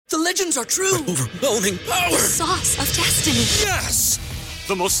The legends are true. Overwhelming power! Sauce of destiny. Yes!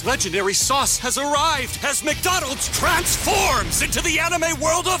 The most legendary sauce has arrived as McDonald's transforms into the anime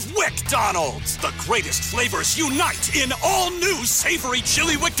world of WickDonald's. The greatest flavors unite in all new savory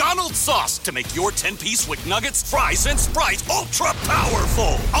chili McDonald's sauce to make your 10-piece Wick Nuggets, fries, and Sprite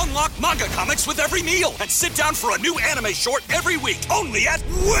ultra-powerful. Unlock manga comics with every meal and sit down for a new anime short every week only at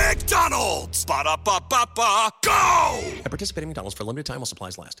WickDonald's. Ba-da-ba-ba-ba, go! At participating McDonald's for a limited time while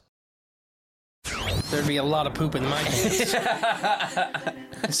supplies last. There'd be a lot of poop in my pants.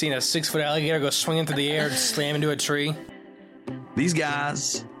 I've seen a 6-foot alligator go swinging through the air and slam into a tree. These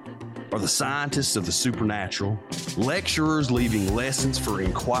guys are the scientists of the supernatural, lecturers leaving lessons for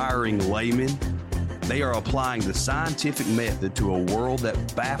inquiring laymen. They are applying the scientific method to a world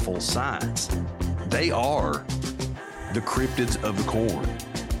that baffles science. They are the cryptids of the corn.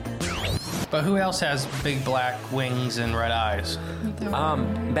 But who else has big black wings and red eyes?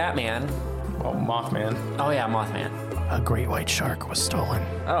 Batman. Oh, Mothman. Oh, yeah, Mothman. A great white shark was stolen.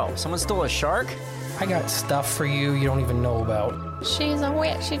 Oh, someone stole a shark? I got stuff for you you don't even know about. She's a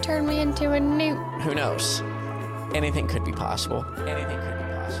witch. She turned me into a newt. Who knows? Anything could be possible. Anything could be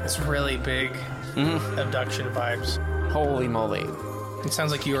possible. It's really big abduction vibes. Holy moly. It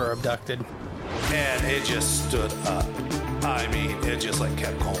sounds like you were abducted. And it just stood up. I mean, it just like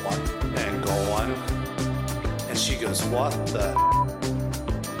kept going and going. And she goes, what the?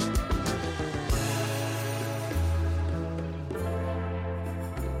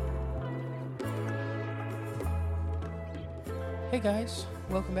 Hey guys,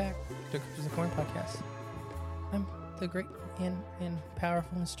 welcome back to the Corn Podcast. I'm the great and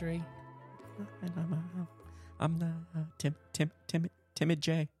powerful mystery. And I'm Timid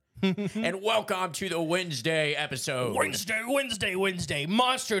J. And welcome to the Wednesday episode. Wednesday.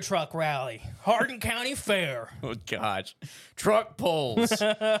 Monster Truck Rally. Hardin County Fair. Oh, gosh. Truck pulls.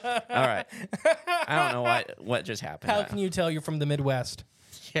 All right. I don't know what just happened. How can you tell you're from the Midwest?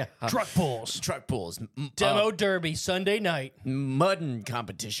 Yeah. Truck pulls. Truck pulls. Demo Derby, Sunday night. Mudding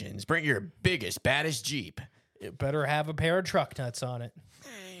competitions. Bring your biggest, baddest Jeep. It better have a pair of truck nuts on it.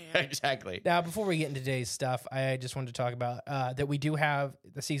 Exactly. Now, before we get into today's stuff, I just wanted to talk about that we do have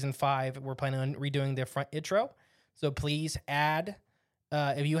the season 5. We're planning on redoing the front intro. So please add,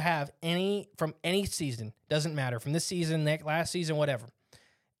 if you have any from any season, doesn't matter, from this season, last season, whatever.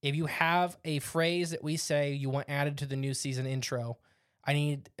 If you have a phrase that we say you want added to the new season intro, I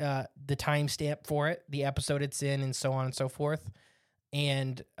need the timestamp for it, the episode it's in, and so on and so forth.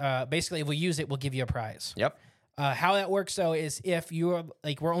 And basically, if we use it, we'll give you a prize. Yep. How that works, though, is if you're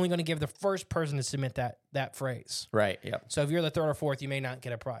like, we're only going to give the first person to submit that phrase. Right. Yep. So if you're the third or fourth, you may not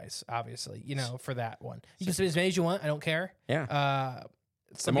get a prize, obviously, for that one. You can submit as many as you want. I don't care. Yeah.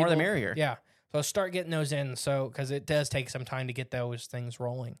 The more the merrier. Yeah. So start getting those in. So, because it does take some time to get those things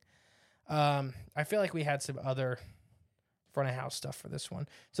rolling. I feel like we had some other front of house stuff for this one.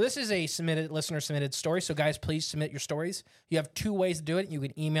 So this is a listener submitted story. So guys, please submit your stories. You have 2 ways to do it. You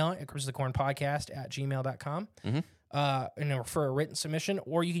can email it at christhecornpodcast@gmail.com and for a written submission,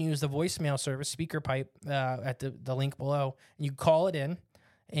 or you can use the voicemail service, SpeakerPipe, at the link below, and you call it in,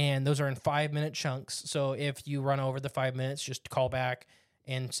 and those are in 5-minute chunks. So if you run over the 5 minutes, just call back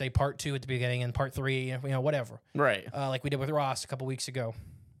and say part 2 at the beginning and part 3, whatever. Right. Like we did with Ross a couple weeks ago.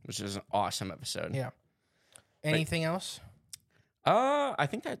 Which is an awesome episode. Yeah. Anything else? I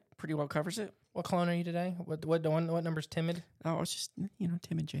think that pretty well covers it. What clone are you today? What number's Timid? Oh, it's just,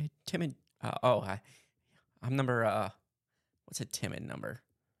 Timid J. Timid. I'm number, what's a Timid number?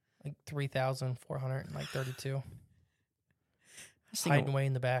 Like 3,432. Hiding Hiding away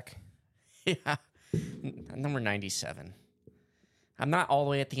in the back. Yeah. Number 97. I'm not all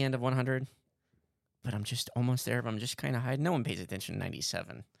the way at the end of 100, but I'm just almost there. But I'm just kind of hiding. No one pays attention to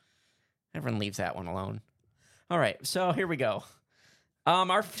 97. Everyone leaves that one alone. All right, so here we go.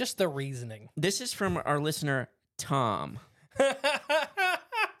 Just the reasoning. This is from our listener, Tom.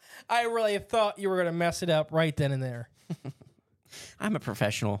 I really thought you were going to mess it up right then and there. I'm a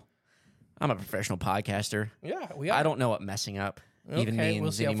professional podcaster. Yeah, we are. I don't know what messing up even means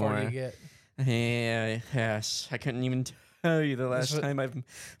we'll see anymore. How far you get. Yes, I couldn't even tell you the last time I've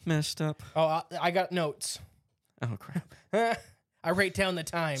messed up. Oh, I got notes. Oh, crap. I write down the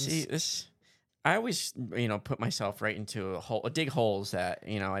times. See, I always, put myself right into dig holes that,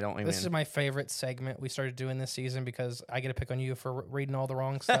 I don't even... This is my favorite segment we started doing this season because I get to pick on you for reading all the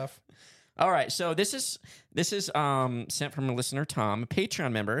wrong stuff. All right, so this is sent from a listener, Tom, a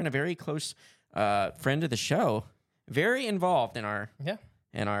Patreon member and a very close friend of the show, very involved in our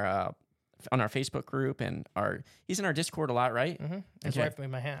on our Facebook group, and he's in our Discord a lot, right? Mm-hmm. His wife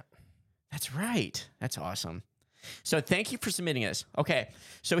made my hat. That's right. That's awesome. So thank you for submitting this. Okay,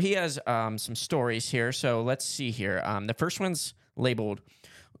 so he has some stories here. So let's see here. The first one's labeled,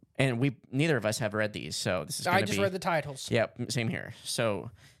 and neither of us have read these. So this is. I just read the titles. Yep, same here.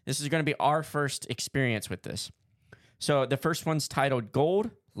 So this is going to be our first experience with this. So the first one's titled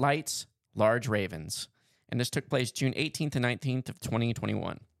 "Gold Lights, Large Ravens," and this took place June 18th and 19th of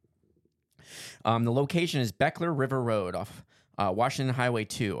 2021. The location is Beckler River Road off Washington Highway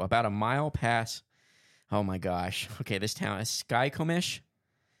 2, about a mile past. Oh my gosh. Okay, this town is Skycomish.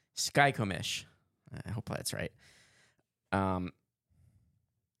 I hope that's right.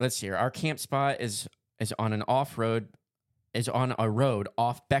 Let's see here. Our camp spot is on a road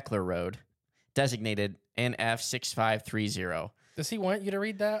off Beckler Road, designated NF6530. Does he want you to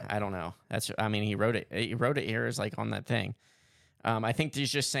read that? I don't know. He wrote it. He wrote it here is like on that thing. I think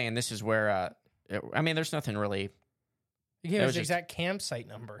he's just saying this is where. There's nothing really. You gave us the exact campsite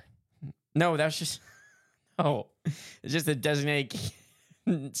number. No, that's just. Oh, it's just a designated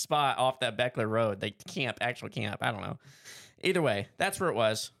spot off that Beckler Road. The actual camp. I don't know. Either way, that's where it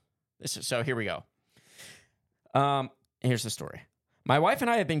was. So here we go. Here's the story. My wife and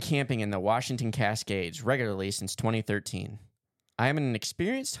I have been camping in the Washington Cascades regularly since 2013. I am an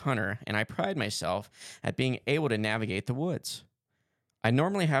experienced hunter, and I pride myself at being able to navigate the woods. I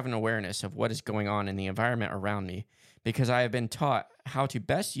normally have an awareness of what is going on in the environment around me because I have been taught how to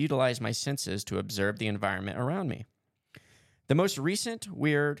best utilize my senses to observe the environment around me. The most recent,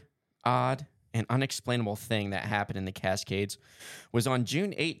 weird, odd, and unexplainable thing that happened in the Cascades was on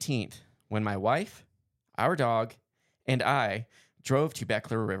June 18th when my wife, our dog, and I drove to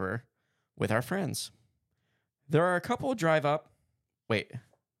Beckler River with our friends. There are a couple drive up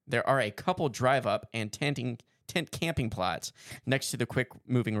and tent camping plots next to the quick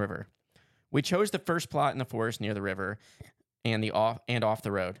moving river. We chose the first plot in the forest near the river and off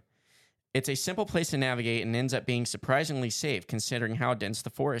the road. It's a simple place to navigate and ends up being surprisingly safe considering how dense the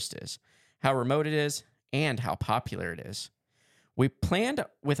forest is, how remote it is, and how popular it is. We planned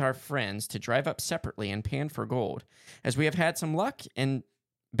with our friends to drive up separately and pan for gold, as we have had some luck in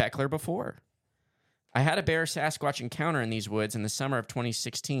Beckler before. I had a bear Sasquatch encounter in these woods in the summer of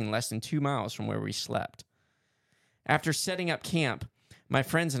 2016, less than 2 miles from where we slept. After setting up camp, my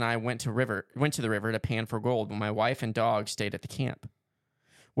friends and I went to the river to pan for gold when my wife and dog stayed at the camp.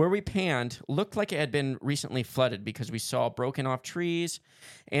 Where we panned looked like it had been recently flooded because we saw broken off trees,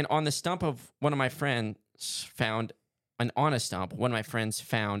 and on the stump of one of my friends found a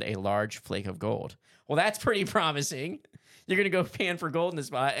large flake of gold. Well, that's pretty promising. You're going to go pan for gold in the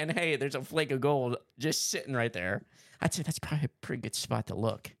spot, and hey, there's a flake of gold just sitting right there. I'd say that's probably a pretty good spot to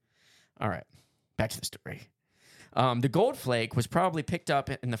look. All right, back to the story. The gold flake was probably picked up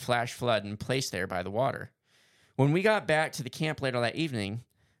in the flash flood and placed there by the water. When we got back to the camp later that evening,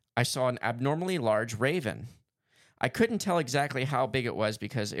 I saw an abnormally large raven. I couldn't tell exactly how big it was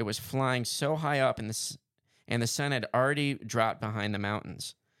because it was flying so high up and the sun had already dropped behind the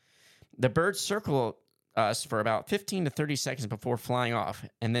mountains. The bird circled us for about 15 to 30 seconds before flying off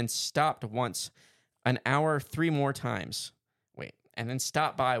and then stopped once an hour 3 more times. And then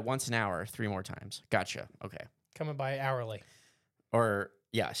stopped by once an hour 3 more times. Gotcha. Okay. Coming by hourly. Or,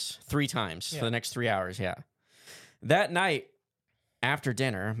 yes, 3 times for the next 3 hours, yeah. That night, after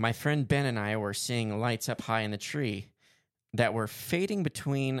dinner, my friend Ben and I were seeing lights up high in the tree that were fading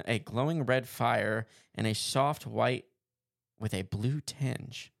between a glowing red fire and a soft white with a blue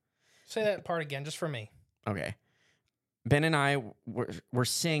tinge. Say that part again, just for me. Okay. Ben and I were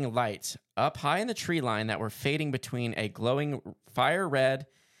seeing lights up high in the tree line that were fading between a glowing fire red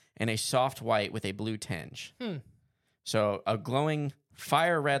and a soft white with a blue tinge. So a glowing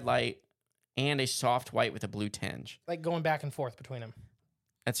fire red light and a soft white with a blue tinge. Like going back and forth between them.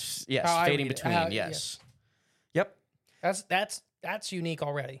 That's, yes, fading between, yes. Yep. That's unique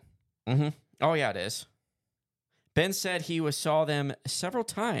already. Mm-hmm. Oh, yeah, it is. Ben said he saw them several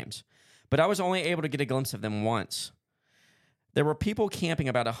times, but I was only able to get a glimpse of them once. There were people camping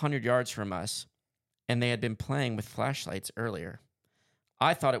about 100 yards from us, and they had been playing with flashlights earlier.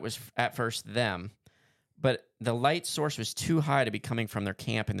 I thought it was at first them, but the light source was too high to be coming from their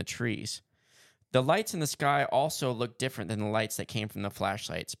camp in the trees. The lights in the sky also looked different than the lights that came from the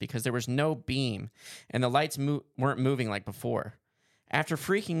flashlights because there was no beam, and the lights weren't moving like before. After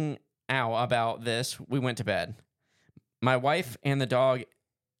freaking out about this, we went to bed. My wife and the dog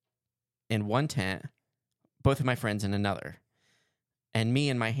in one tent, both of my friends in another, and me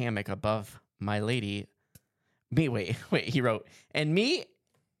in my hammock above my lady. He wrote, and me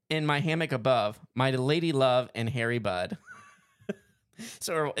in my hammock above my lady love and Harry Bud.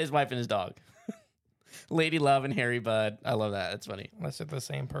 So his wife and his dog. Lady Love and Harry Bud. I love that. That's funny. Unless it's the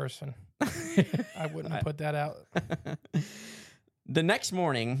same person. I wouldn't put that out. The next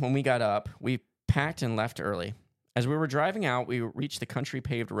morning, when we got up, we packed and left early. As we were driving out, we reached the country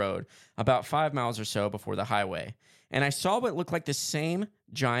paved road about 5 miles or so before the highway, and I saw what looked like the same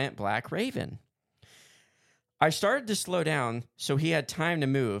giant black raven. I started to slow down so he had time to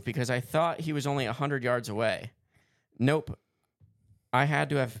move because I thought he was only 100 yards away. Nope. I had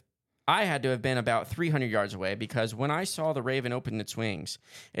to have been about 300 yards away because when I saw the raven open its wings,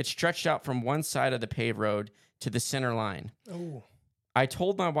 it stretched out from one side of the paved road to the center line. Oh. I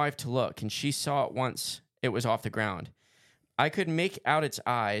told my wife to look, and she saw it once it was off the ground. I could make out its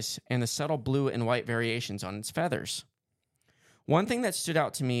eyes and the subtle blue and white variations on its feathers. One thing that stood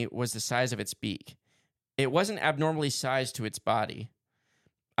out to me was the size of its beak. It wasn't abnormally sized to its body.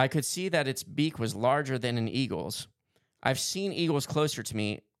 I could see that its beak was larger than an eagle's. I've seen eagles closer to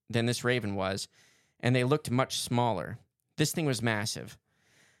me than this raven was, and they looked much smaller. This thing was massive.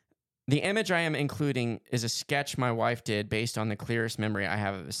 The image I am including is a sketch my wife did based on the clearest memory I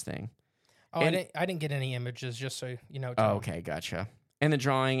have of this thing. Oh, I didn't get any images, just so you know. Tom. Oh, okay, gotcha. In the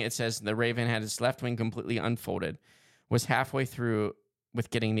drawing, it says the raven had its left wing completely unfolded, was halfway through with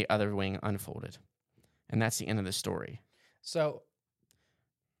getting the other wing unfolded. And that's the end of the story. So,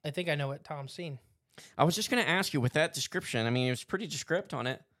 I think I know what Tom's seen. I was just going to ask you, with that description, I mean, it was pretty descript on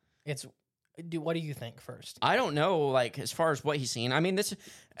it. What do you think first? I don't know, like, as far as what he's seen. I mean, this...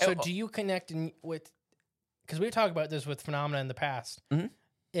 So, do you connect with... Because we've talked about this with phenomena in the past. Mm-hmm.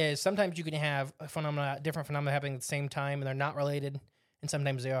 Is sometimes you can have different phenomena happening at the same time, and they're not related, and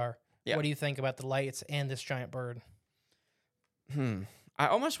sometimes they are. Yeah. What do you think about the lights and this giant bird? I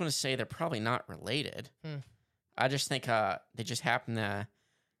almost want to say they're probably not related. I just think they just happen to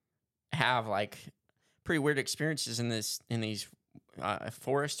have like pretty weird experiences in these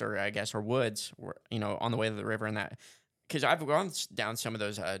forests or woods, on the way to the river and that. Because I've gone down some of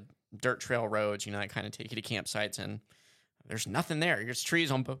those dirt trail roads, that kind of take you to campsites, and there's nothing there. There's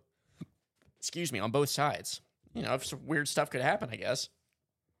trees on both sides. If some weird stuff could happen, I guess.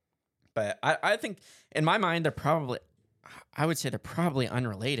 But I think in my mind I would say they're probably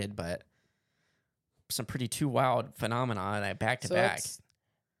unrelated, but some pretty two wild phenomena back to back.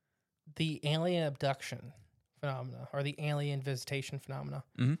 The alien abduction phenomena or the alien visitation phenomena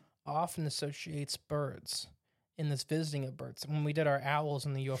often associates birds in this visiting of birds. When we did our owls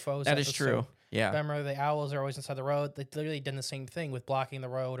and the UFOs that is true. Yeah. Remember, the owls are always inside the road. They literally did the same thing with blocking the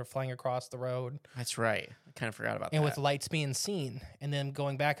road or flying across the road. That's right. I kind of forgot about that. And with lights being seen and then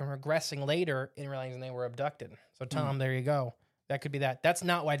going back and regressing later and realizing they were abducted. So, Tom, there you go. That could be that. That's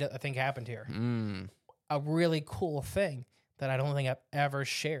not what I think happened here. A really cool thing that I don't think I've ever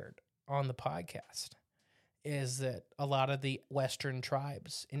shared on the podcast is that a lot of the Western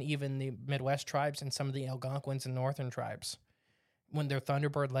tribes and even the Midwest tribes and some of the Algonquins and Northern tribes, when they're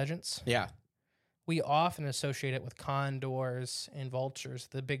Thunderbird legends, we often associate it with condors and vultures,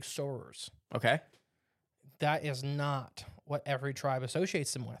 the big soarers. Okay. That is not what every tribe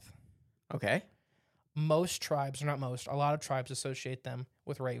associates them with. Okay. Most tribes, or not most, a lot of tribes associate them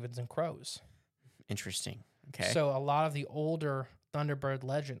with ravens and crows. Interesting. Okay. So a lot of the older Thunderbird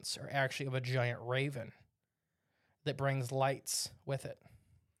legends are actually of a giant raven that brings lights with it.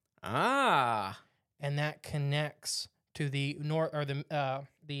 Ah. And that connects to the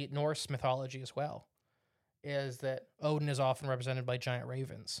Norse mythology as well, is that Odin is often represented by giant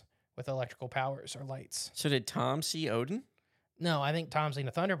ravens with electrical powers or lights. So did Tom see Odin? No, I think Tom's seen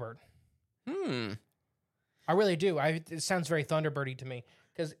a Thunderbird. I really do. It sounds very Thunderbirdy to me.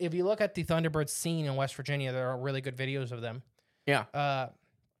 Because if you look at the Thunderbird scene in West Virginia, there are really good videos of them. Yeah.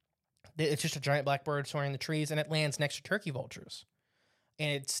 It's just a giant black bird soaring in the trees, and it lands next to turkey vultures. And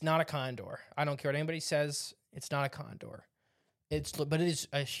it's not a condor. I don't care what anybody says. It's not a condor. But it is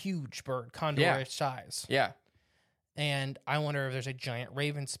a huge bird, condor-ish size. Yeah. And I wonder if there's a giant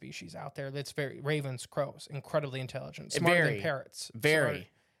raven species out there that's ravens, crows, incredibly intelligent, smarter than parrots. Very.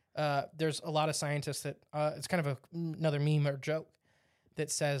 There's a lot of scientists that it's kind of another meme or joke that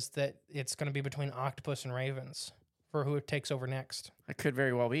says that it's going to be between octopus and ravens for who takes over next. It could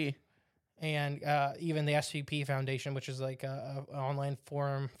very well be. And even the SVP Foundation, which is like an online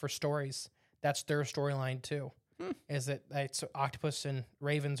forum for stories, that's their storyline too. Is that it's octopus and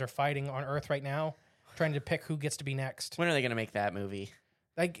ravens are fighting on Earth right now, trying to pick who gets to be next. When are they going to make that movie?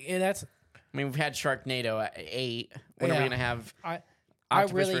 That's. I mean, we've had Sharknado at 8. When are we going to have I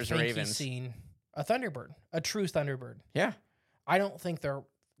octopus really versus think ravens? he's seen a Thunderbird, a true Thunderbird. Yeah. I don't think they're...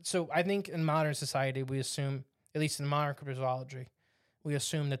 So I think in modern society, we assume, at least in modern cryptozoology, we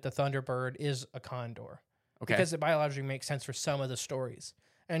assume that the Thunderbird is a condor. Okay. Because it biologically makes sense for some of the stories.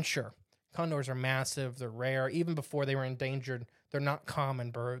 And sure, condors are massive, they're rare. Even before they were endangered, They're not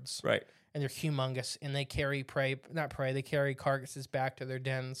common birds. Right. And they're humongous, and they carry they carry carcasses back to their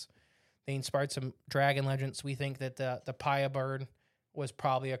dens. They inspired some dragon legends. We think that the Paya bird was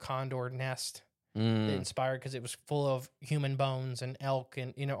probably a condor nest. They inspired because it was full of human bones and elk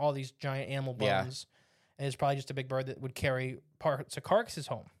and, all these giant animal bones. And it's probably just a big bird that would carry parts of carcasses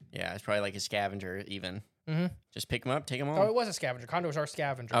home. Yeah, it's probably like a scavenger even. Mm-hmm. Just pick them up, take them home. Oh, it was a scavenger. Condors are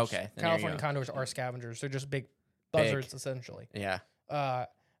scavengers. Okay. California condors are scavengers. They're just big buzzards, essentially. Yeah.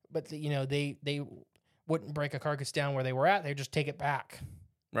 But they wouldn't break a carcass down where they were at. They just take it back.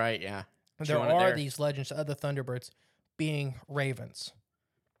 Right, yeah. There are these legends of the thunderbirds being ravens.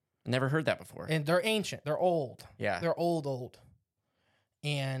 Never heard that before. And they're ancient. They're old. Yeah. They're old.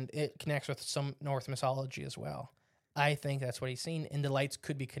 And it connects with some Norse mythology as well. I think that's what he's seen, and the lights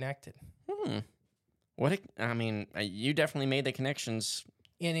could be connected. You definitely made the connections.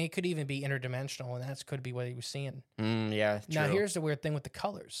 And it could even be interdimensional, and that could be what he was seeing. Yeah, true. Now, here's the weird thing with the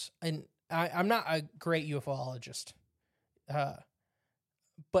colors. And I'm not a great UFOologist,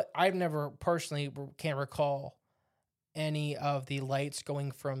 but I've never personally can't recall any of the lights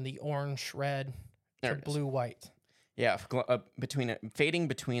going from the orange red to blue white. Yeah, fading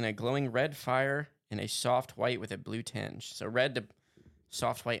between a glowing red fire and a soft white with a blue tinge. So red to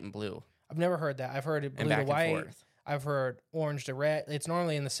soft white and blue. I've never heard that. I've heard it blue to white. I've heard orange to red. It's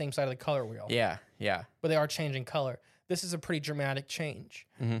normally in the same side of the color wheel. Yeah. But they are changing color. This is a pretty dramatic change.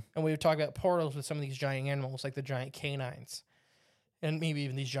 Mm-hmm. And we would talk about portals with some of these giant animals, like the giant canines, and maybe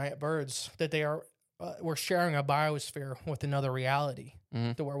even these giant birds, that they are we're sharing a biosphere with another reality,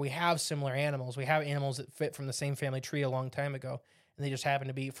 to where we have similar animals. We have animals that fit from the same family tree a long time ago, and they just happen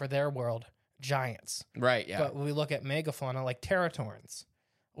to be, for their world, giants. Right, yeah. But when we look at megafauna like pterosaurs,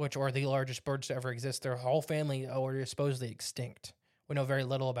 which are the largest birds to ever exist, their whole family are supposedly extinct. We know very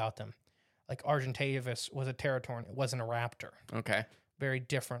little about them. Like Argentavis was a pterosaur. It wasn't a raptor. Okay. Very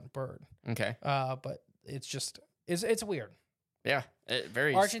different bird. Okay. But it's just, it's weird. Yeah.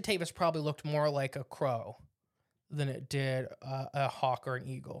 Argentavis probably looked more like a crow than it did a hawk or an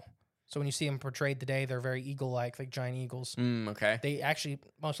eagle. So when you see them portrayed today, they're very eagle-like, like giant eagles. Okay. They actually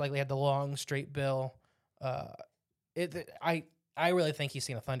most likely had the long, straight bill. I really think he's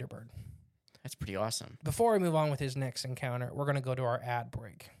seen a thunderbird. That's pretty awesome. Before we move on with his next encounter, we're going to go to our ad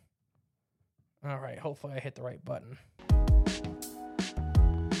break. All right. Hopefully I hit the right button.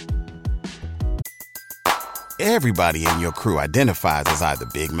 Everybody in your crew identifies as either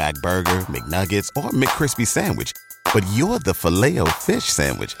Big Mac Burger, McNuggets, or McCrispy Sandwich. But you're the Filet-O-Fish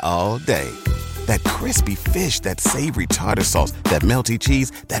Sandwich all day. That crispy fish, that savory tartar sauce, that melty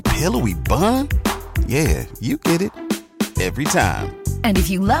cheese, that pillowy bun. Yeah, you get it. Every time. And if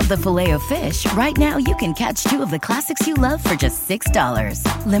you love the Filet-O-Fish, right now you can catch two of the classics you love for just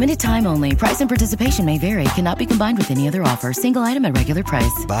 $6. Limited time only. Price and participation may vary. Cannot be combined with any other offer. Single item at regular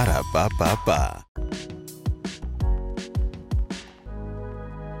price. Ba-da-ba-ba-ba.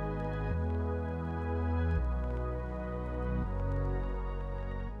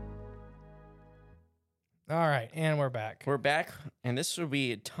 All right, and we're back. We're back, and this will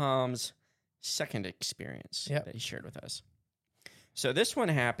be Tom's second experience that he shared with us. So this one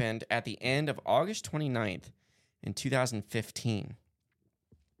happened at the end of August 29th in 2015.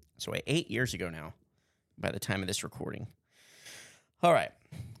 So 8 years ago now, by the time of this recording. All right,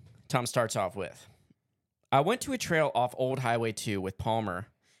 Tom starts off with, I went to a trail off Old Highway 2 with Palmer,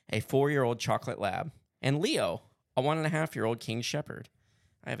 a 4-year-old chocolate lab, and Leo, a 1.5-year-old King Shepherd.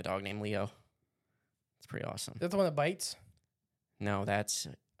 I have a dog named Leo. It's pretty awesome. Is that the one that bites? No, that's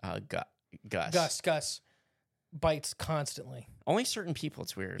Gus. Gus bites constantly. Only certain people.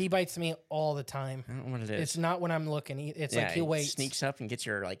 It's weird. He bites me all the time. I don't know what it is. It's not when I'm looking. It's like he waits. Sneaks up and gets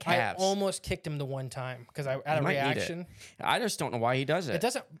your calves. I almost kicked him the one time because I had a reaction. I just don't know why he does it. It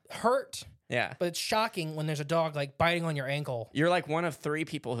doesn't hurt. Yeah. But it's shocking when there's a dog biting on your ankle. You're like one of 3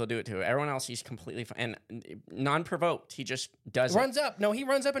 people who'll do it to. Everyone else, he's completely fine. And non-provoked, he just does Runs up. No, he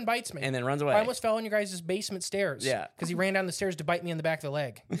runs up and bites me. And then runs away. I almost fell on your guys' basement stairs. Yeah. Because he ran down the stairs to bite me in the back of the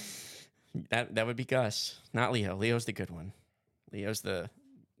leg. That would be Gus, not Leo. Leo's the good one. Leo's the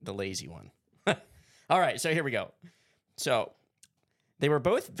lazy one. All right, so here we go. So they were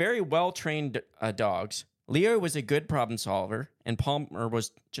both very well-trained dogs. Leo was a good problem solver, and Palmer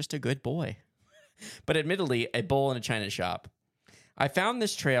was just a good boy. But admittedly, a bull in a china shop. I found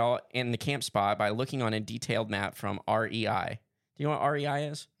this trail in the camp spot by looking on a detailed map from REI. Do you know what REI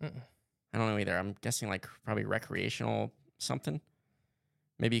is? Mm-mm. I don't know either. I'm guessing probably recreational something.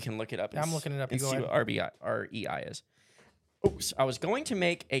 Maybe you can look it up. I'm looking it up. And see what REI is. Oops. I was going to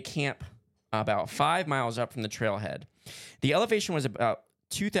make a camp about 5 miles up from the trailhead. The elevation was about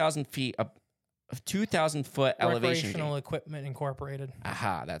 2,000 feet 2,000-foot elevation Recreational gain. Equipment Incorporated.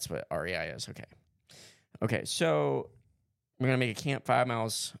 Aha, that's what REI is. Okay, so we're going to make a camp 5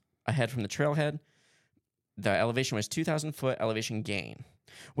 miles ahead from the trailhead. The elevation was 2,000-foot elevation gain.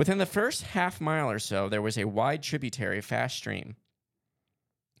 Within the first half mile or so, there was a wide tributary fast stream.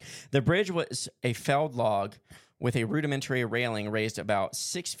 The bridge was a felled log with a rudimentary railing raised about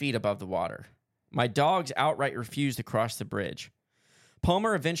 6 feet above the water. My dogs outright refused to cross the bridge.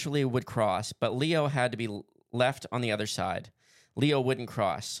 Palmer eventually would cross, but Leo had to be left on the other side. Leo wouldn't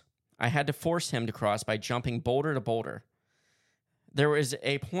cross. I had to force him to cross by jumping boulder to boulder. There was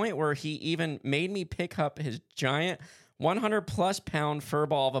a point where he even made me pick up his giant 100-plus pound fur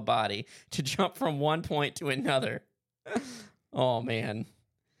ball of a body to jump from one point to another. Oh, man.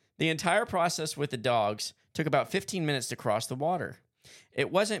 The entire process with the dogs took about 15 minutes to cross the water.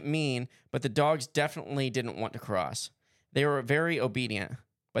 It wasn't mean, but the dogs definitely didn't want to cross. They were very obedient,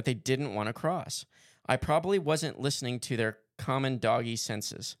 but they didn't want to cross. I probably wasn't listening to their common doggy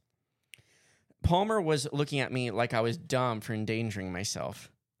senses. Palmer was looking at me like I was dumb for endangering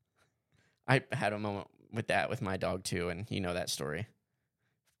myself. I had a moment with that with my dog too, and you know that story.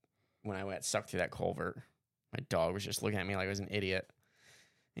 When I went sucked through that culvert, my dog was just looking at me like I was an idiot.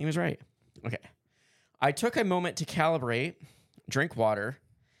 And he was right. Okay. I took a moment to calibrate, drink water,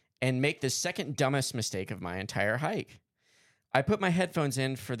 and make the second dumbest mistake of my entire hike. I put my headphones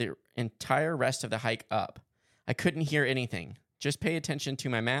in for the entire rest of the hike up. I couldn't hear anything. Just pay attention to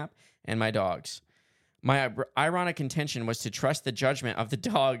my map and my dogs. My ironic intention was to trust the judgment of the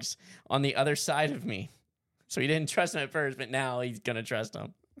dogs on the other side of me. So he didn't trust them at first, but now he's going to trust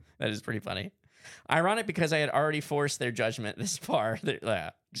them. That is pretty funny. Ironic because I had already forced their judgment this far.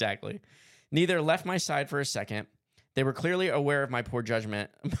 Yeah, exactly. Neither left my side for a second. They were clearly aware of my poor judgment,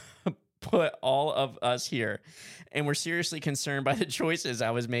 put all of us here, and were seriously concerned by the choices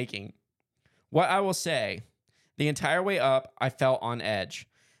I was making. What I will say, the entire way up, I felt on edge.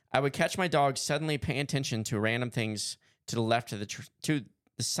 I would catch my dog suddenly paying attention to random things to the left of to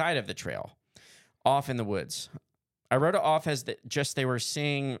the side of the trail, off in the woods. I wrote it off as just they were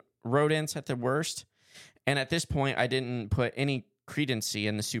seeing rodents at the worst, and at this point, I didn't put any credency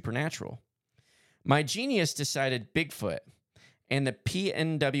in the supernatural. My genius decided Bigfoot and the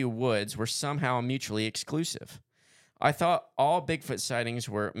PNW woods were somehow mutually exclusive. I thought all Bigfoot sightings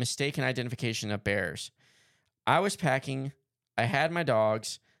were mistaken identification of bears. I was packing. I had my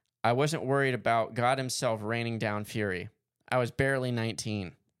dogs. I wasn't worried about God himself raining down fury. I was barely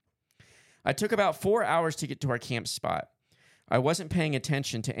 19. I took about 4 hours to get to our camp spot. I wasn't paying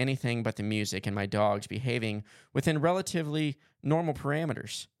attention to anything but the music and my dogs behaving within relatively normal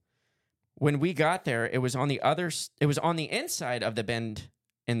parameters. When we got there, it was on the inside of the bend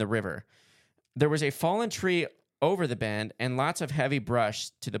in the river. There was a fallen tree over the bend and lots of heavy brush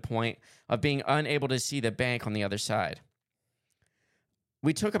to the point of being unable to see the bank on the other side.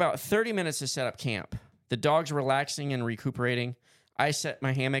 We took about 30 minutes to set up camp. The dogs relaxing and recuperating. I set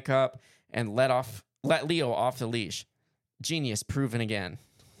my hammock up and let Leo off the leash. Genius proven again.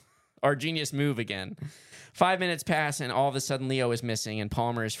 Or genius move again. 5 minutes pass and all of a sudden Leo is missing and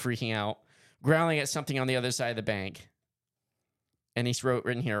Palmer is freaking out, growling at something on the other side of the bank. And he's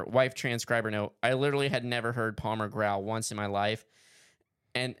written here, wife transcriber note, I literally had never heard Palmer growl once in my life.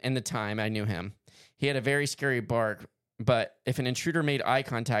 And in the time I knew him. He had a very scary bark, but if an intruder made eye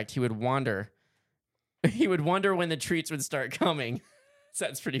contact, he would wonder when the treats would start coming. So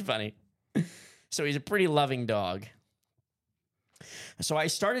that's pretty funny. So he's a pretty loving dog. So I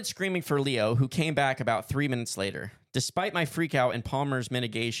started screaming for Leo, who came back about 3 minutes later, despite my freak out and Palmer's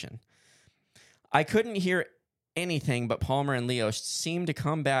mitigation. I couldn't hear anything, but Palmer and Leo seemed to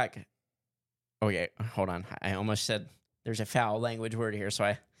come back. Oh, yeah, hold on. I almost said there's a foul language word here,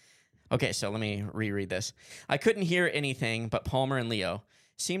 so let me reread this. I couldn't hear anything, but Palmer and Leo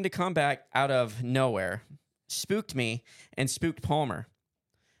seemed to come back out of nowhere, spooked me, and spooked Palmer.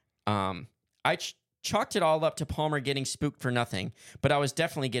 I chalked it all up to Palmer getting spooked for nothing, but I was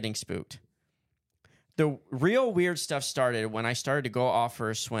definitely getting spooked. The real weird stuff started when I started to go off for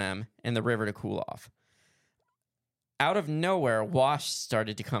a swim in the river to cool off. Out of nowhere, wasps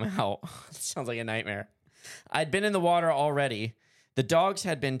started to come out. Sounds like a nightmare. I'd been in the water already. The dogs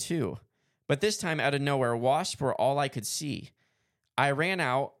had been too. But this time, out of nowhere, wasps were all I could see. I ran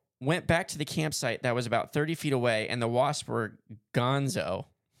out, went back to the campsite that was about 30 feet away, and the wasps were gonzo.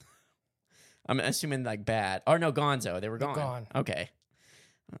 I'm assuming like bad. Or no, gonzo. They were gone. Gone. Okay.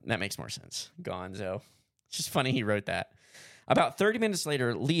 That makes more sense. Gonzo. It's just funny he wrote that. About 30 minutes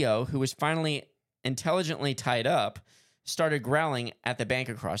later, Leo, who was finally intelligently tied up, started growling at the bank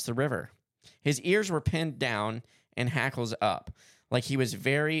across the river. His ears were pinned down and hackles up, like he was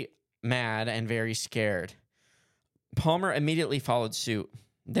very mad and very scared. Palmer immediately followed suit.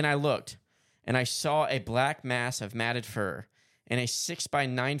 Then I looked, and I saw a black mass of matted fur and a 6 by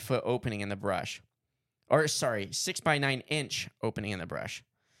 9 foot opening in the brush. 6 by 9 inch opening in the brush.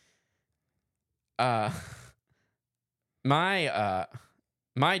 My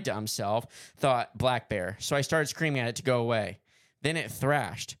dumb self thought black bear, so I started screaming at it to go away. Then it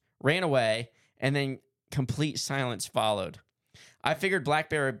thrashed, ran away, and then complete silence followed. I figured black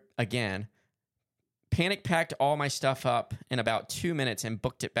bear again. Panic packed all my stuff up in about 2 minutes and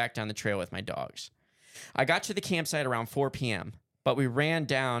booked it back down the trail with my dogs. I got to the campsite around 4 p.m., but we ran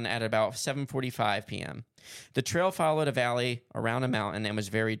down at about 7:45 p.m. The trail followed a valley around a mountain and was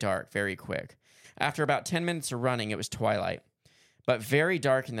very dark, very quick. After about 10 minutes of running, it was twilight, but very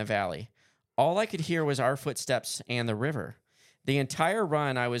dark in the valley. All I could hear was our footsteps and the river. The entire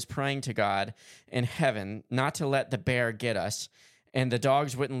run, I was praying to God in heaven not to let the bear get us, and the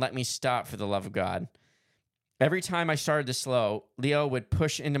dogs wouldn't let me stop for the love of God. Every time I started to slow, Leo would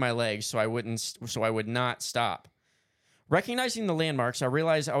push into my legs so I would not stop. Recognizing the landmarks, I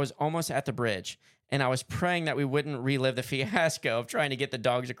realized I was almost at the bridge, and I was praying that we wouldn't relive the fiasco of trying to get the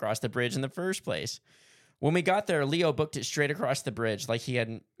dogs across the bridge in the first place. When we got there, Leo booked it straight across the bridge like he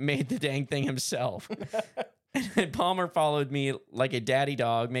had made the dang thing himself. And Palmer followed me like a daddy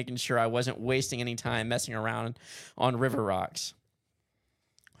dog, making sure I wasn't wasting any time messing around on river rocks.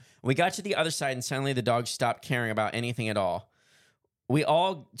 We got to the other side, and suddenly the dogs stopped caring about anything at all. We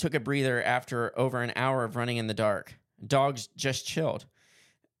all took a breather after over an hour of running in the dark. Dogs just chilled.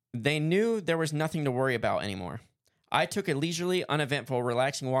 They knew there was nothing to worry about anymore. I took a leisurely, uneventful,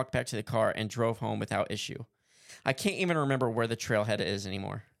 relaxing walk back to the car and drove home without issue. I can't even remember where the trailhead is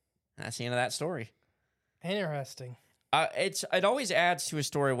anymore. That's the end of that story. Interesting. It always adds to a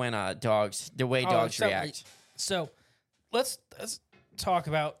story when the way dogs react. So let's talk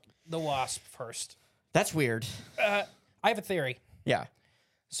about the wasp first. That's weird. I have a theory. Yeah.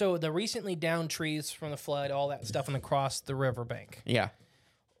 So the recently downed trees from the flood, all that stuff across the riverbank. Yeah.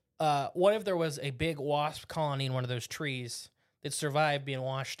 What if there was a big wasp colony in one of those trees that survived being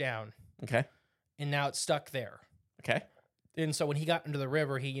washed down? Okay. And now it's stuck there. Okay. And so when he got into the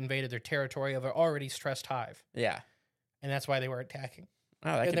river, he invaded their territory of an already stressed hive. Yeah. And that's why they were attacking.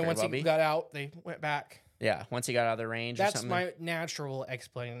 Oh, that and then once he got out, they went back. Yeah, once he got out of the range or something. That's my natural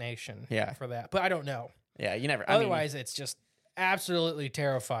explanation for that. But I don't know. Yeah, you never... Otherwise, it's just absolutely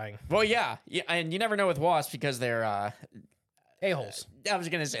terrifying. Well, yeah, and you never know with wasps because they're... a-holes. I was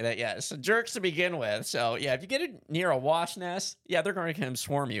going to say that, yeah. So jerks to begin with. So, yeah, if you get it near a wasp nest, yeah, they're going to come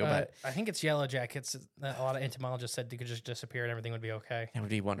swarm you. But I think it's yellow jackets. A lot of entomologists said they could just disappear and everything would be okay. That would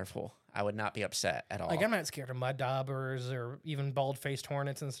be wonderful. I would not be upset at all. Like, I'm not scared of mud daubers or even bald-faced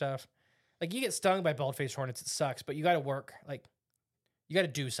hornets and stuff. Like, you get stung by bald-faced hornets, it sucks, but you got to work. Like, you got to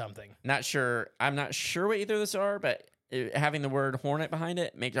do something. Not sure. I'm not sure what either of those are, but having the word hornet behind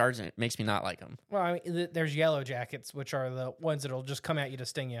it makes me not like them. Well, I mean, there's yellow jackets, which are the ones that'll just come at you to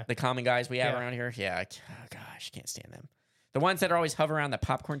sting you. The common guys we have around here. Yeah. Oh, gosh, can't stand them. The ones that are always hover around the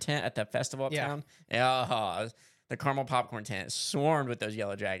popcorn tent at the festival uptown. Yeah. The caramel popcorn tent is swarmed with those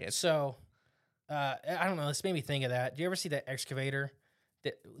yellow jackets. So, I don't know. This made me think of that. Do you ever see that excavator?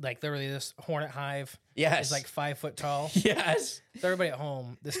 That, like, literally this hornet hive is like 5 foot tall. Yes. So everybody at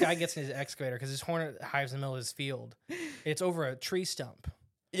home, this guy gets in his excavator because his hornet hive's in the middle of his field. It's over a tree stump.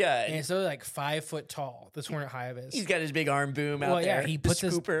 Yeah. And it's literally like 5 foot tall, this hornet hive is. He's got his big arm boom out there. Yeah, he puts the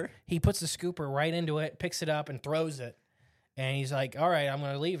scooper right into it, picks it up, and throws it. And he's like, all right, I'm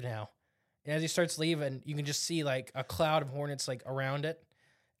going to leave now. And as he starts leaving, you can just see like a cloud of hornets like around it.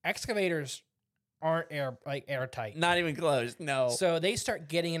 Excavators aren't airtight. Not even close. No. So they start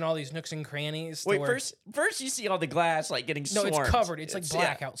getting in all these nooks and crannies. Wait, first you see all the glass like getting swarmed. No, it's covered. It's like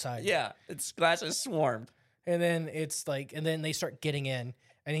black outside. Yeah, it's glass is swarmed. And then they start getting in,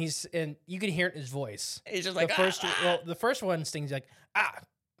 and you can hear it in his voice. He's just like the first one stings like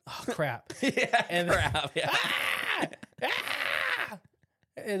oh crap. Yeah, and crap. Yeah.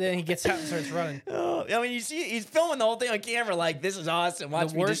 And then he gets out and starts running. Oh, I mean, you see, he's filming the whole thing on camera. Like, this is awesome.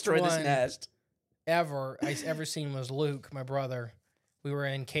 Watch me destroy this nest. I've ever seen was Luke, my brother. We were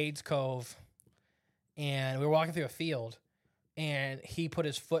in Cades Cove, and we were walking through a field, and he put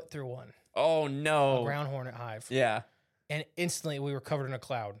his foot through one. Oh no! A ground hornet hive. Yeah. And instantly we were covered in a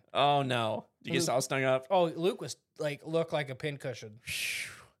cloud. Oh no! Did you get all stung up? Oh, Luke was looked like a pincushion.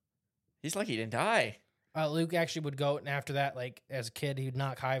 He's lucky he didn't die. Luke actually would go, and after that, like as a kid, he'd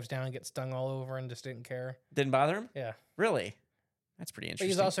knock hives down and get stung all over, and just didn't care. Didn't bother him? Yeah. Really? That's pretty interesting. But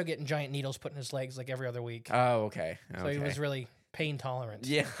he was also getting giant needles put in his legs like every other week. Oh, okay. So he was really pain tolerant.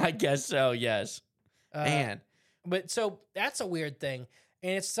 Yeah, I guess so. Yes. Man. But so that's a weird thing.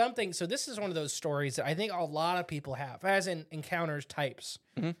 And it's something, so this is one of those stories that I think a lot of people have, as in encounters types,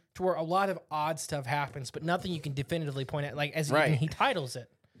 to where a lot of odd stuff happens, but nothing you can definitively point at, like as Right. he titles it.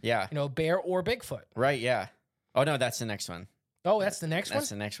 Yeah. You know, bear or Bigfoot. Right, yeah. Oh, no, that's the next one. Oh, that's the next one? That's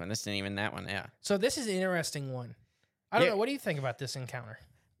the next one. This isn't even that one, yeah. So this is an interesting one. I don't know. What do you think about this encounter?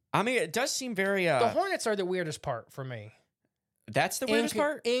 I mean, it does seem very... The hornets are the weirdest part for me. That's the weirdest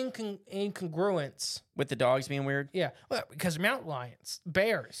part? Incongruence. With the dogs being weird? Yeah, well, because mountain lions,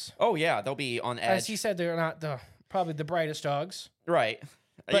 bears. Oh, yeah, they'll be on edge. As he said, they're not probably the brightest dogs. Right.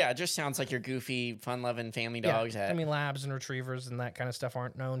 But- yeah, it just sounds like your goofy, fun-loving family dogs. I mean, labs and retrievers and that kind of stuff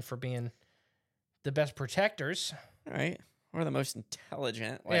aren't known for being the best protectors. Right. Or the most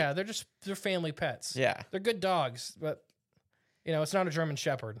intelligent. Yeah, they're family pets. Yeah. They're good dogs, but, it's not a German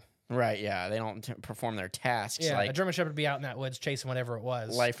Shepherd. Right, yeah. They don't perform their tasks. Yeah, like a German Shepherd would be out in that woods chasing whatever it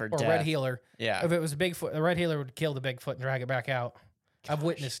was. Life or Red death. Heeler. Yeah. If it was a Bigfoot, the Red Heeler would kill the Bigfoot and drag it back out. I've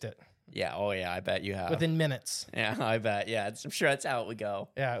witnessed it. Yeah, oh yeah, I bet you have. Within minutes. Yeah, I bet. Yeah, I'm sure that's how it would go.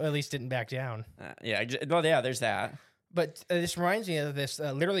 Yeah, at least didn't back down. Well, yeah, there's that. But this reminds me of this,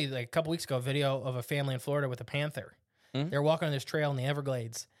 literally like a couple weeks ago, a video of a family in Florida with a panther. They're walking on this trail in the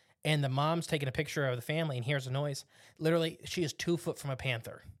Everglades, and the mom's taking a picture of the family and hears a noise. Literally, she is 2 foot from a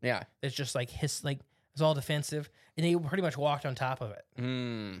panther. Yeah. It's just like it's all defensive, and he pretty much walked on top of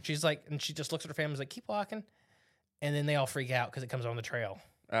it. She's like, and she just looks at her family, like, keep walking, and then they all freak out because it comes on the trail.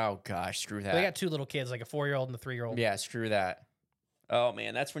 Oh gosh, screw that. They got 2 little kids, like a 4-year-old and a 3-year-old. Yeah, screw that. Oh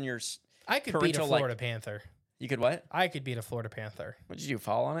man, that's when you're. I could beat a Florida panther. You could what? I could beat a Florida panther. What did you do?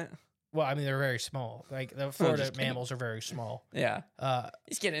 Fall on it? Well, I mean, they're very small. Like the Florida mammals are very small. Yeah.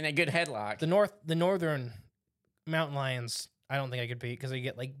 He's getting a good headlock. The northern mountain lions, I don't think I could beat because they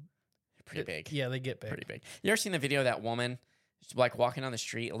get like pretty big. Yeah, they get big. Pretty big. You ever seen the video of that woman, like walking on the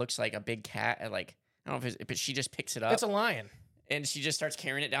street? It looks like a big cat. I don't know if but she just picks it up. It's a lion. And she just starts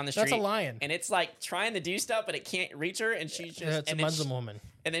carrying it down the street. That's a lion. And it's like trying to do stuff, but it can't reach her. And she just. It's a Muslim woman.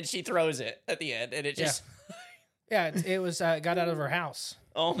 And then she throws it at the end, and it just. Yeah, it was got out of her house.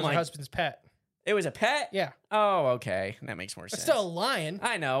 Oh it was my! Her husband's pet. It was a pet? Yeah. Oh, okay. That makes more sense. It's still a lion.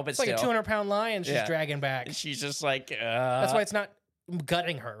 I know, but it's like a 200-pound lion she's dragging back. And she's just like, That's why it's not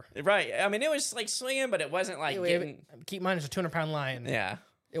gutting her. Right. I mean, it was like swinging, but it wasn't like getting... Keep in mind, it's a 200-pound lion. Yeah.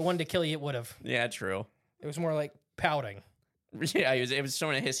 It wanted to kill you, it would have. Yeah, true. It was more like pouting. Yeah, it was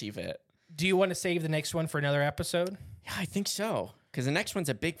showing a hissy fit. Do you want to save the next one for another episode? Yeah, I think so. Because the next one's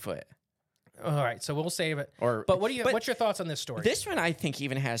a Bigfoot. All right, so we'll save it. But what's your thoughts on this story? This one, I think,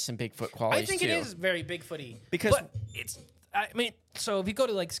 even has some Bigfoot qualities. I think too. it is very Bigfooty because so if you go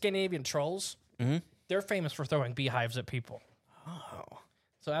to like Scandinavian trolls, they're famous for throwing beehives at people. Oh,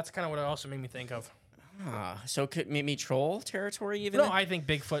 so that's kind of what it also made me think of. So could maybe troll territory even? No, I think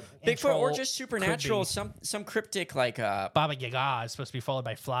Bigfoot or just supernatural, some cryptic like Baba Yaga is supposed to be followed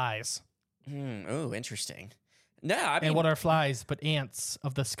by flies. Oh, interesting. No, I mean, and what are flies but ants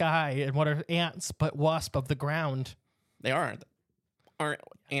of the sky? And what are ants but wasp of the ground? They aren't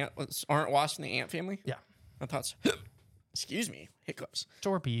wasps in the ant family? Yeah, I thought so. Excuse me, hiccups.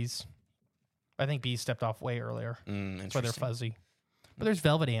 Or bees. I think bees stepped off way earlier. That's why they're fuzzy. But there's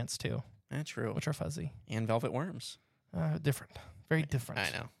velvet ants too. That's true. Which are fuzzy. And velvet worms. Different. Very different.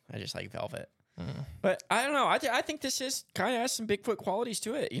 I know. I just like velvet. But I don't know. I think this is kind of has some Bigfoot qualities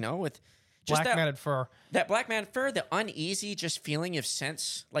to it, with just black matted fur. That black matted fur, the uneasy just feeling of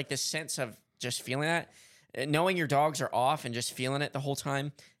sense, like the sense of just feeling that, knowing your dogs are off and just feeling it the whole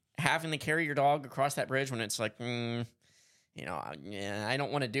time, having to carry your dog across that bridge when it's like, I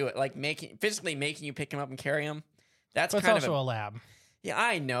don't want to do it. Like physically making you pick him up and carry him. That's but kind it's also a lab. Yeah,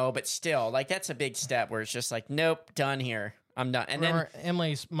 I know, but still, like that's a big step where it's just like, nope, done here. I'm done. And remember,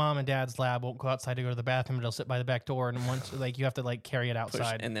 Emily's mom and dad's lab won't go outside to go to the bathroom, but they'll sit by the back door, and once you have to carry it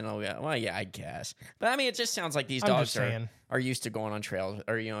outside, and then it'll go. Well, yeah, I guess. But I mean, it just sounds like these dogs are used to going on trails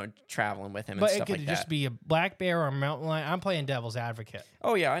or traveling with him. But and stuff it could just be a black bear or a mountain lion. I'm playing devil's advocate.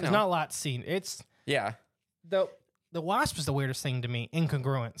 Oh yeah, I know. There's not a lot seen. It's the wasp is the weirdest thing to me.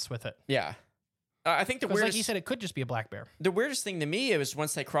 Incongruence with it. Yeah. I think the weirdest, like you said, it could just be a black bear. The weirdest thing to me was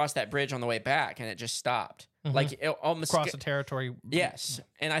once they crossed that bridge on the way back and it just stopped. Like it almost across the territory. Yes,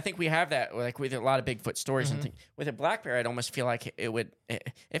 and I think we have that like with a lot of Bigfoot stories and things. With a black bear, I'd almost feel like it would,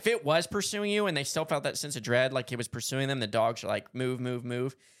 if it was pursuing you and they still felt that sense of dread, like it was pursuing them. The dogs are like move, move,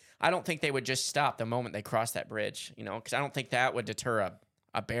 move. I don't think they would just stop the moment they cross that bridge. Because I don't think that would deter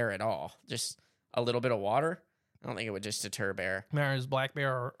a bear at all. Just a little bit of water. I don't think it would just deter a bear. Is black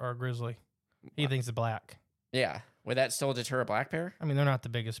bear or a grizzly? He thinks it's black. Yeah. Would that still deter a black bear? I mean, they're not the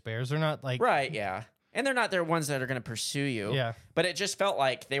biggest bears. They're not like... Right, yeah. And they're not the ones that are going to pursue you. Yeah. But it just felt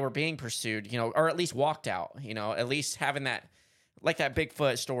like they were being pursued, or at least walked out, at least having that, like that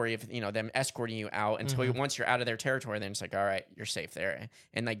Bigfoot story of, them escorting you out until once you're out of their territory, then it's like, all right, you're safe there.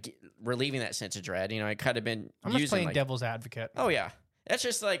 And like relieving that sense of dread, it could have been I'm just playing devil's advocate. Oh, yeah. That's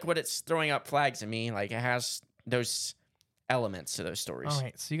just like what it's throwing up flags at me. Like it has those elements to those stories. All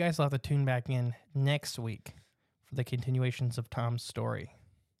right. So you guys will have to tune back in next week for the continuations of Tom's story.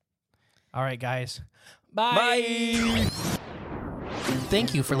 All right, guys. Bye. Bye.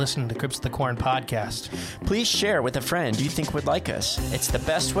 Thank you for listening to Crips of the Corn podcast. Please share with a friend you think would like us. It's the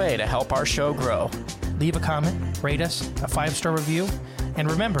best way to help our show grow. Leave a comment, rate us, a 5-star review, and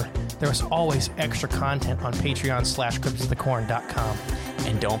remember, there is always extra content on Patreon/CripsOfTheCorn.com.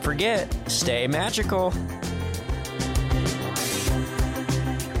 And don't forget, stay magical.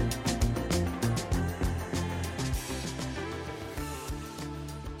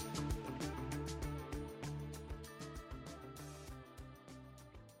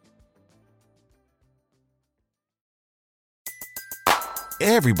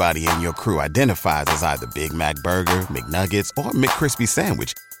 Everybody in your crew identifies as either Big Mac Burger, McNuggets, or McCrispy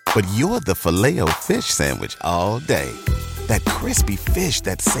Sandwich. But you're the Filet-O-Fish Sandwich all day. That crispy fish,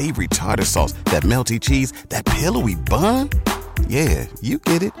 that savory tartar sauce, that melty cheese, that pillowy bun. Yeah, you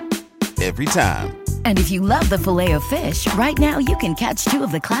get it. Every time. And if you love the Filet-O-Fish, right now you can catch 2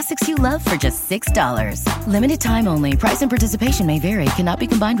 of the classics you love for just $6. Limited time only. Price and participation may vary. Cannot be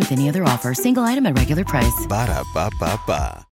combined with any other offer. Single item at regular price. Ba-da-ba-ba-ba.